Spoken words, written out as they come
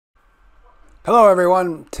Hello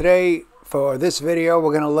everyone. Today for this video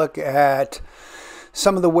we're going to look at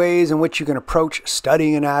some of the ways in which you can approach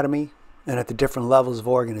studying anatomy and at the different levels of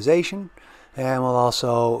organization, and we'll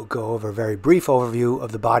also go over a very brief overview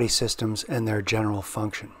of the body systems and their general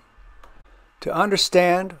function. To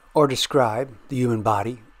understand or describe the human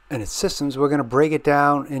body and its systems, we're going to break it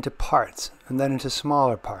down into parts and then into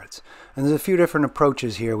smaller parts, and there's a few different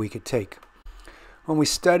approaches here we could take. When we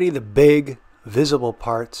study the big visible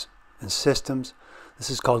parts and systems, this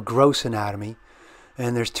is called gross anatomy,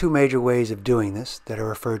 and there's two major ways of doing this that are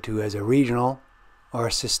referred to as a regional or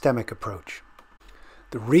a systemic approach.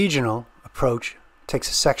 The regional approach takes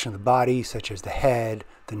a section of the body such as the head,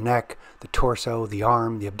 the neck, the torso, the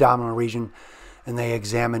arm, the abdominal region, and they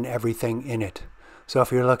examine everything in it. So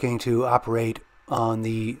if you're looking to operate on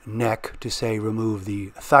the neck to, say, remove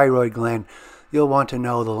the thyroid gland, you'll want to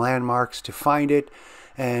know the landmarks to find it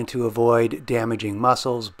and to avoid damaging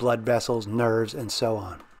muscles, blood vessels, nerves, and so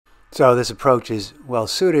on. So this approach is well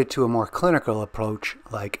suited to a more clinical approach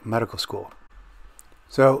like medical school.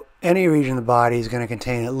 So any region of the body is going to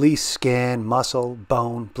contain at least skin, muscle,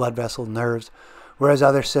 bone, blood vessel, nerves, whereas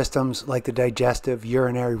other systems like the digestive,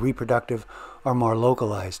 urinary, reproductive are more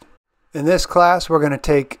localized. In this class we're going to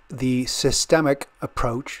take the systemic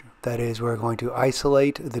approach. That is, we're going to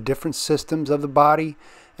isolate the different systems of the body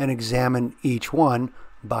and examine each one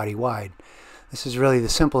body-wide. This is really the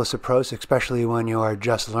simplest approach, especially when you are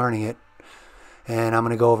just learning it, and I'm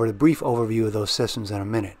going to go over the brief overview of those systems in a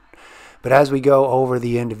minute. But as we go over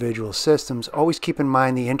the individual systems, always keep in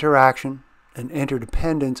mind the interaction and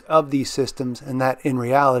interdependence of these systems, and that in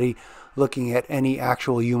reality looking at any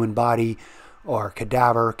actual human body or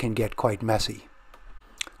cadaver can get quite messy.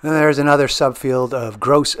 Then there's another subfield of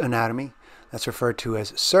gross anatomy that's referred to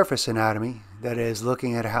as surface anatomy, that is,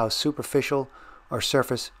 looking at how superficial or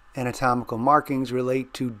surface anatomical markings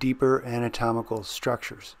relate to deeper anatomical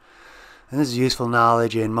structures. And this is useful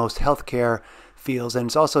knowledge in most healthcare fields, and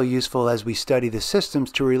it's also useful as we study the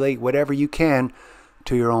systems to relate whatever you can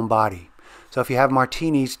to your own body. So if you have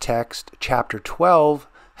Martini's text, chapter 12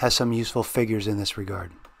 has some useful figures in this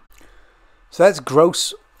regard. So that's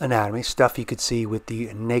gross anatomy, stuff you could see with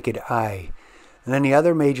the naked eye. And then the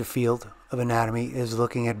other major field of anatomy is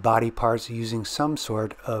looking at body parts using some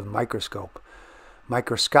sort of microscope.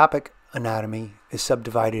 Microscopic anatomy is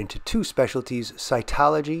subdivided into two specialties,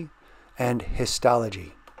 cytology and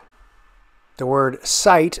histology. The word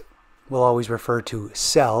cyte will always refer to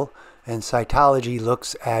cell, and cytology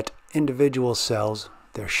looks at individual cells,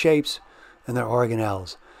 their shapes, and their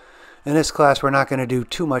organelles. In this class, we're not going to do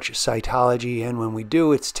too much cytology, and when we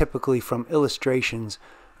do, it's typically from illustrations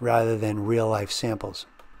rather than real-life samples.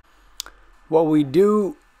 What we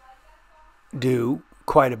do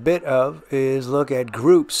quite a bit of is look at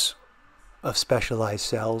groups of specialized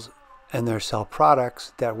cells and their cell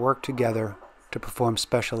products that work together to perform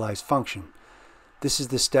specialized function. This is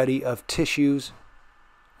the study of tissues,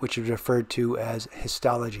 which is referred to as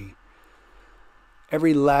histology.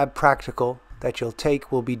 Every lab practical that you'll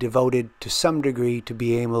take will be devoted to some degree to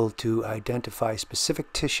be able to identify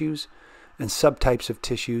specific tissues and subtypes of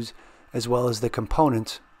tissues, as well as the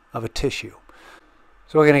components of a tissue.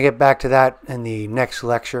 So we're going to get back to that in the next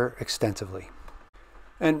lecture extensively.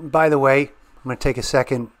 And by the way, I'm going to take a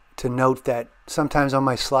second to note that sometimes on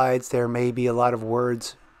my slides there may be a lot of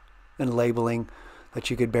words and labeling that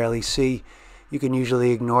you could barely see. You can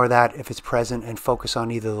usually ignore that if it's present and focus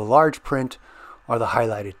on either the large print or the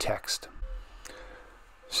highlighted text.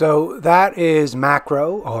 So that is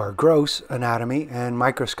macro or gross anatomy and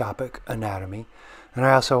microscopic anatomy. And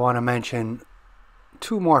I also want to mention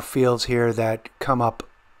two more fields here that come up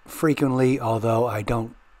frequently, although I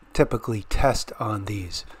don't typically test on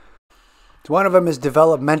these. So one of them is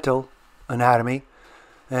developmental anatomy,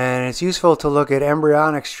 and it's useful to look at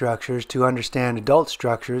embryonic structures to understand adult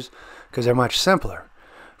structures because they're much simpler.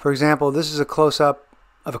 For example, this is a close-up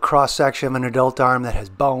of a cross-section of an adult arm that has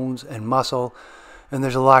bones and muscle, and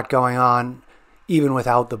there's a lot going on even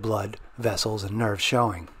without the blood vessels and nerves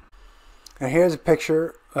showing. And here's a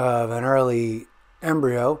picture of an early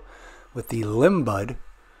embryo with the limb bud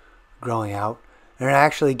growing out, and it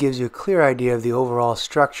actually gives you a clear idea of the overall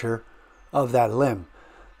structure of that limb.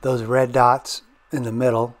 Those red dots in the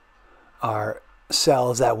middle are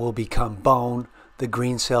cells that will become bone. The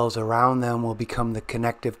green cells around them will become the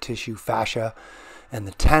connective tissue, fascia, and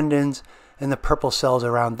the tendons, and the purple cells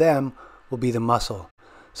around them will be the muscle.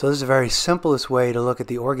 So this is the very simplest way to look at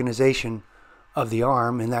the organization of the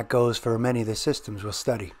arm, and that goes for many of the systems we'll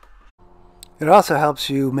study. It also helps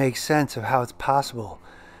you make sense of how it's possible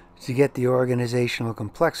to get the organizational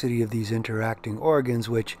complexity of these interacting organs,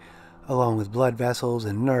 which, along with blood vessels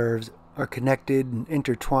and nerves, are connected and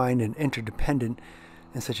intertwined and interdependent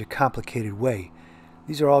in such a complicated way.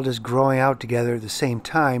 These are all just growing out together at the same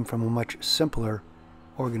time from a much simpler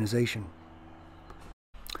organization.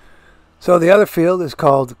 So the other field is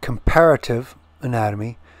called comparative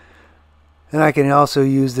anatomy, and I can also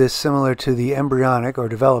use this similar to the embryonic or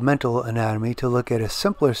developmental anatomy to look at a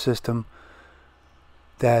simpler system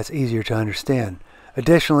that's easier to understand.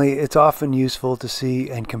 Additionally, it's often useful to see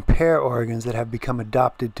and compare organs that have become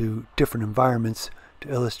adapted to different environments to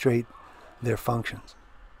illustrate their functions.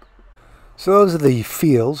 So those are the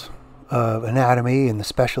fields of anatomy and the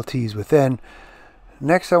specialties within.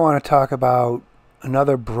 Next, I want to talk about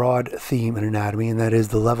another broad theme in anatomy, and that is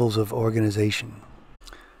the levels of organization.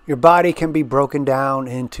 Your body can be broken down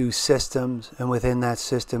into systems, and within that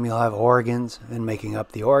system you'll have organs, and making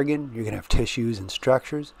up the organ you're going to have tissues and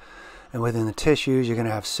structures, and within the tissues you're going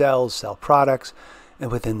to have cells, cell products,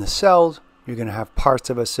 and within the cells you're going to have parts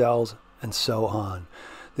of a cell, and so on.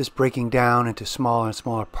 This breaking down into smaller and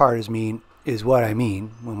smaller parts is what I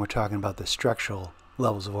mean when we're talking about the structural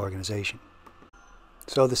levels of organization.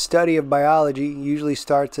 So the study of biology usually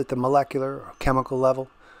starts at the molecular or chemical level,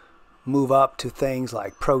 move up to things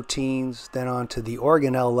like proteins, then on to the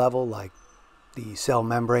organelle level like the cell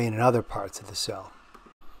membrane and other parts of the cell,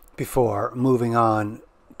 before moving on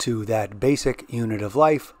to that basic unit of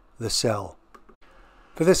life, the cell.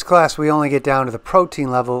 For this class we only get down to the protein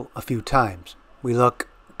level a few times. We look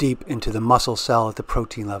deep into the muscle cell at the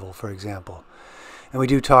protein level, for example. And we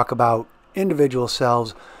do talk about individual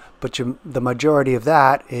cells, but the majority of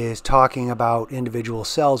that is talking about individual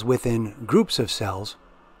cells within groups of cells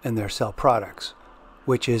and their cell products,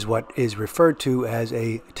 which is what is referred to as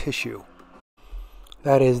a tissue.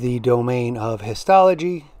 That is the domain of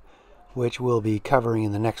histology, which we'll be covering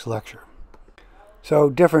in the next lecture. So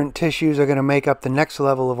different tissues are going to make up the next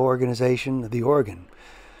level of organization, the organ.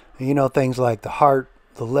 And you know, things like the heart,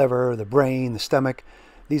 the liver, the brain, the stomach,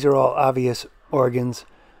 these are all obvious organs.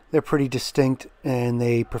 They're pretty distinct and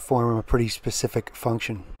they perform a pretty specific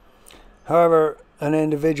function. However, an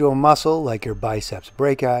individual muscle like your biceps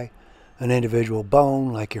brachii, an individual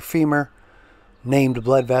bone like your femur, named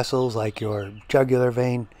blood vessels like your jugular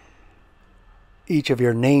vein, each of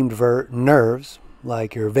your named nerves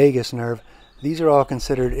like your vagus nerve, these are all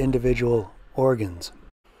considered individual organs.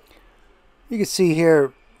 You can see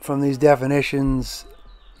here from these definitions,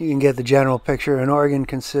 you can get the general picture. An organ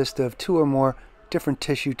consists of two or more different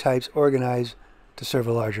tissue types organized to serve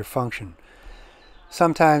a larger function.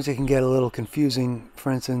 Sometimes it can get a little confusing.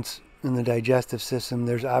 For instance, in the digestive system,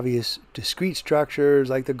 there's obvious discrete structures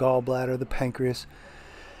like the gallbladder, the pancreas,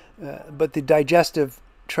 but the digestive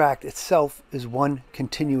tract itself is one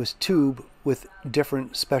continuous tube with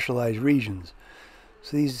different specialized regions.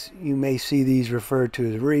 So you may see these referred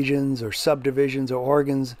to as regions or subdivisions or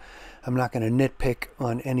organs. I'm not going to nitpick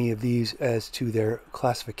on any of these as to their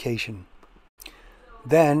classification.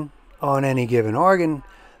 Then, on any given organ,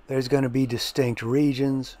 there's going to be distinct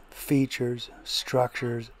regions, features,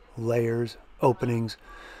 structures, layers, openings,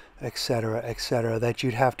 etc., that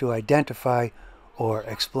you'd have to identify or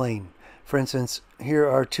explain. For instance, here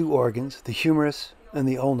are two organs, the humerus and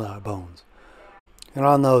the ulnar bones. And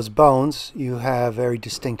on those bones, you have very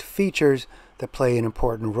distinct features that play an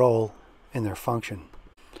important role in their function.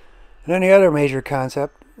 And any other major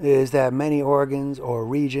concept is that many organs or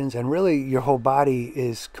regions, and really your whole body,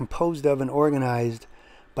 is composed of and organized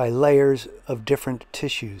by layers of different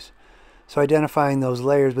tissues. So identifying those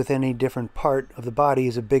layers within any different part of the body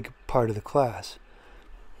is a big part of the class.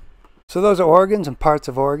 So those are organs and parts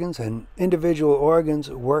of organs, and individual organs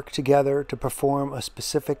work together to perform a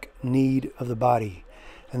specific need of the body.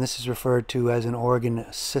 And this is referred to as an organ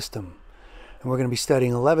system. And we're going to be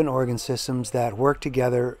studying 11 organ systems that work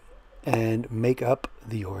together and make up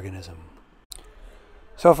the organism.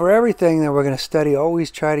 So for everything that we're going to study,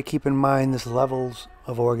 always try to keep in mind this levels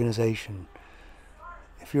of organization.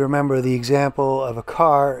 If you remember the example of a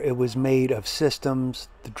car, it was made of systems,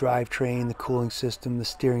 the drivetrain, the cooling system, the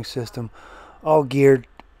steering system, all geared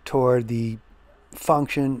toward the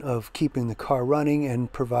function of keeping the car running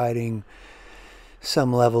and providing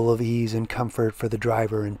some level of ease and comfort for the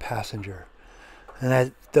driver and passenger.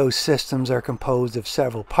 And those systems are composed of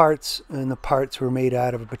several parts, and the parts were made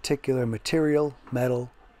out of a particular material,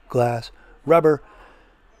 metal, glass, rubber,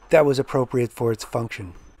 that was appropriate for its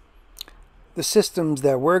function. The systems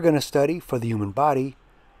that we're going to study for the human body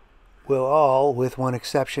will all, with one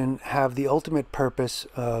exception, have the ultimate purpose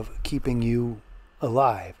of keeping you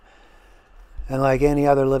alive. And like any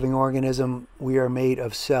other living organism, we are made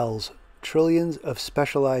of cells, trillions of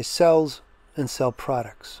specialized cells and cell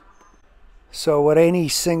products. So what any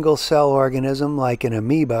single cell organism like an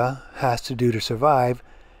amoeba has to do to survive,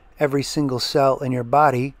 every single cell in your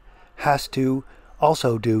body has to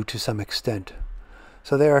also do to some extent.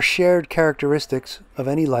 So there are shared characteristics of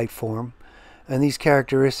any life form, and these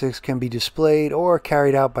characteristics can be displayed or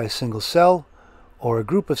carried out by a single cell, or a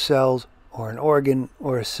group of cells, or an organ,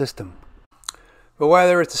 or a system. But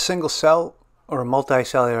whether it's a single cell or a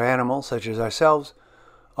multicellular animal such as ourselves,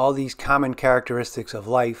 all these common characteristics of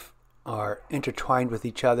life are intertwined with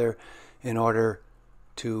each other in order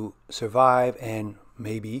to survive and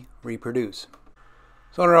maybe reproduce.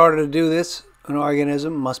 So in order to do this, an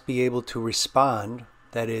organism must be able to respond,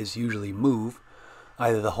 that is, usually move,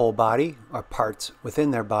 either the whole body or parts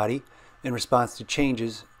within their body in response to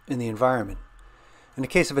changes in the environment. In the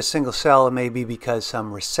case of a single cell, it may be because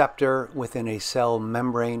some receptor within a cell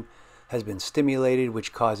membrane has been stimulated,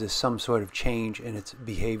 which causes some sort of change in its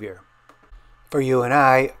behavior. For you and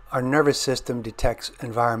I, our nervous system detects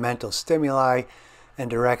environmental stimuli and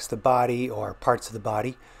directs the body or parts of the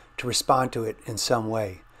body to respond to it in some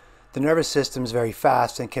way. The nervous system is very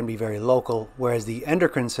fast and can be very local, whereas the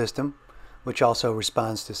endocrine system, which also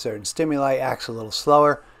responds to certain stimuli, acts a little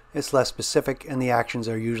slower. It's less specific, and the actions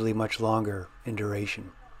are usually much longer in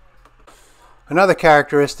duration. Another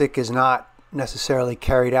characteristic is not necessarily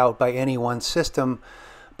carried out by any one system,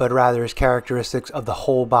 but rather is characteristics of the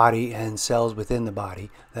whole body and cells within the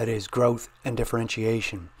body, that is, growth and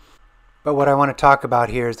differentiation. But what I want to talk about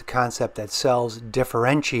here is the concept that cells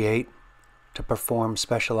differentiate to perform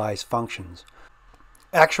specialized functions.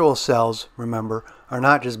 Actual cells, remember, are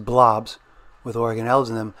not just blobs with organelles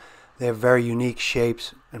in them. They have very unique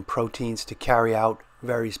shapes and proteins to carry out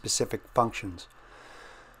very specific functions.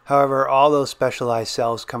 However, all those specialized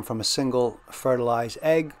cells come from a single fertilized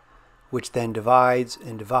egg, which then divides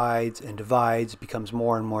and divides and divides, becomes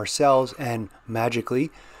more and more cells, and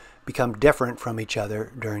magically become different from each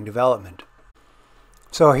other during development.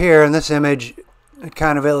 So here in this image, it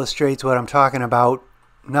kind of illustrates what I'm talking about,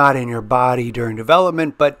 not in your body during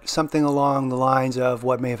development, but something along the lines of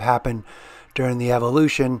what may have happened during the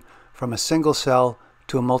evolution from a single cell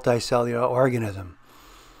to a multicellular organism.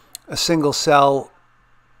 A single cell,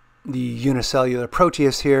 the unicellular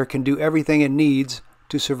Proteus here, can do everything it needs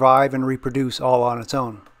to survive and reproduce all on its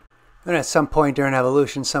own. And at some point during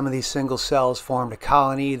evolution, some of these single cells formed a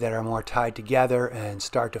colony that are more tied together and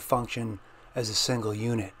start to function as a single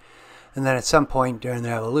unit. And then at some point during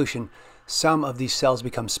their evolution, some of these cells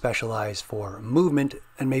become specialized for movement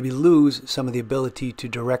and maybe lose some of the ability to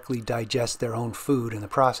directly digest their own food in the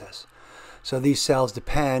process. So these cells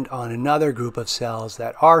depend on another group of cells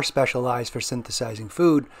that are specialized for synthesizing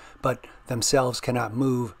food, but themselves cannot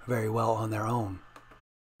move very well on their own.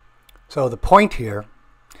 So the point here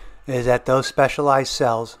is that those specialized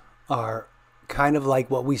cells are kind of like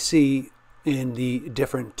what we see in the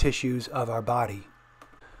different tissues of our body.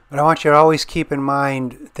 But I want you to always keep in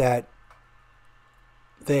mind that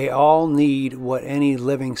they all need what any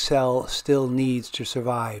living cell still needs to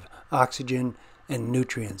survive: oxygen and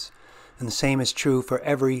nutrients. And the same is true for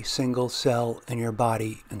every single cell in your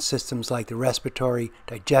body, and systems like the respiratory,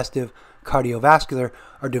 digestive, cardiovascular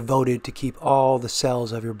are devoted to keep all the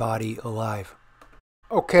cells of your body alive.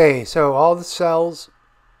 Okay, so all the cells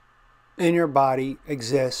in your body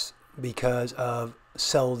exist because of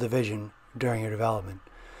cell division during your development.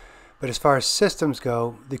 But as far as systems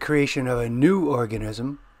go, the creation of a new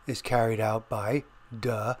organism is carried out by,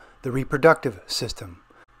 the reproductive system.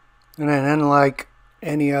 And then unlike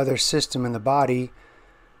any other system in the body,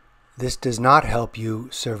 this does not help you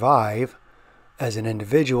survive as an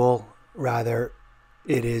individual. Rather,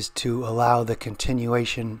 it is to allow the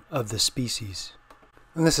continuation of the species.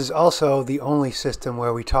 And this is also the only system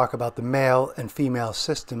where we talk about the male and female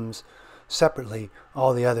systems separately.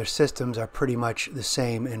 All the other systems are pretty much the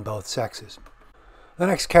same in both sexes. The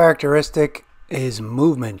next characteristic is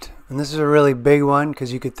movement. And this is a really big one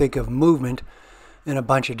because you could think of movement in a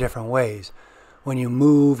bunch of different ways. When you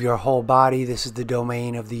move your whole body, this is the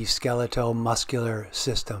domain of the skeletal-muscular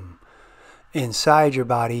system. Inside your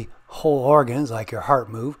body, whole organs like your heart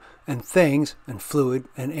move, and things, and fluid,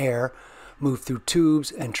 and air move through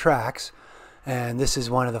tubes and tracts. And this is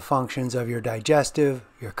one of the functions of your digestive,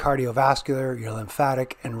 your cardiovascular, your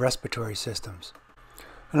lymphatic, and respiratory systems.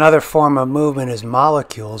 Another form of movement is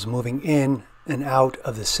molecules moving in and out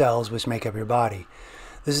of the cells which make up your body.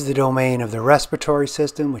 This is the domain of the respiratory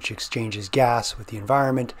system, which exchanges gas with the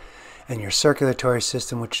environment, and your circulatory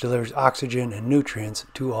system, which delivers oxygen and nutrients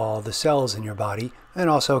to all the cells in your body and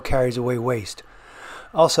also carries away waste.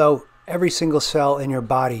 Also, every single cell in your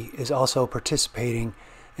body is also participating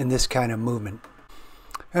in this kind of movement.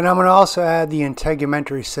 And I'm going to also add the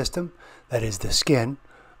integumentary system, that is the skin,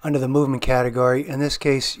 under the movement category. In this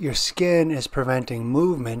case, your skin is preventing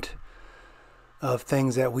movement of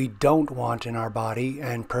things that we don't want in our body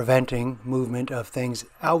and preventing movement of things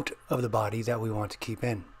out of the body that we want to keep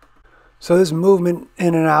in. So this movement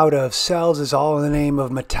in and out of cells is all in the name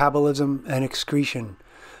of metabolism and excretion.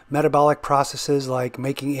 Metabolic processes like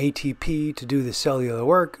making ATP to do the cellular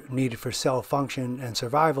work needed for cell function and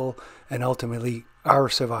survival, and ultimately our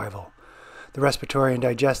survival. The respiratory and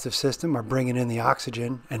digestive system are bringing in the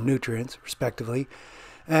oxygen and nutrients, respectively,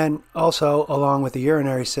 and also, along with the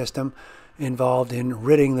urinary system, involved in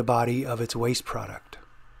ridding the body of its waste product.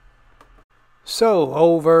 So,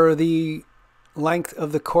 over the length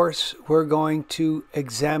of the course, we're going to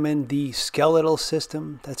examine the skeletal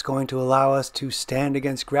system that's going to allow us to stand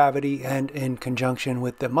against gravity, and in conjunction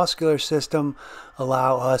with the muscular system,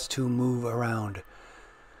 allow us to move around.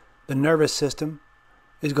 The nervous system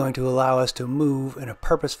is going to allow us to move in a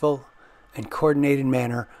purposeful and coordinated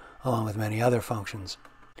manner, along with many other functions.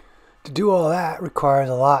 To do all that requires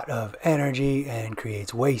a lot of energy and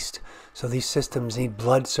creates waste, so these systems need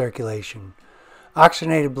blood circulation.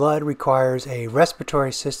 Oxygenated blood requires a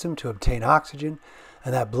respiratory system to obtain oxygen,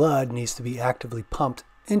 and that blood needs to be actively pumped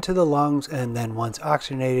into the lungs and then, once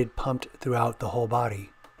oxygenated, pumped throughout the whole body.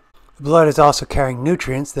 The blood is also carrying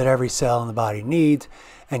nutrients that every cell in the body needs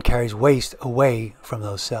and carries waste away from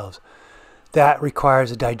those cells. That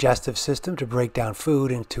requires a digestive system to break down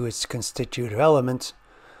food into its constitutive elements,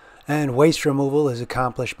 and waste removal is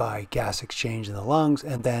accomplished by gas exchange in the lungs,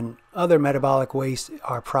 and then other metabolic wastes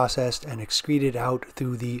are processed and excreted out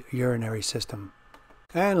through the urinary system.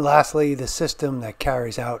 And lastly, the system that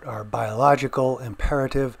carries out our biological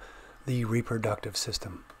imperative, the reproductive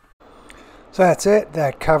system. So that's it.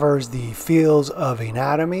 That covers the fields of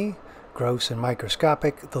anatomy, gross and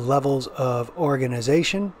microscopic, the levels of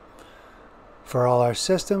organization for all our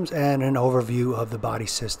systems, and an overview of the body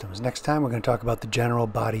systems. Next time we're going to talk about the general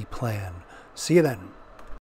body plan. See you then.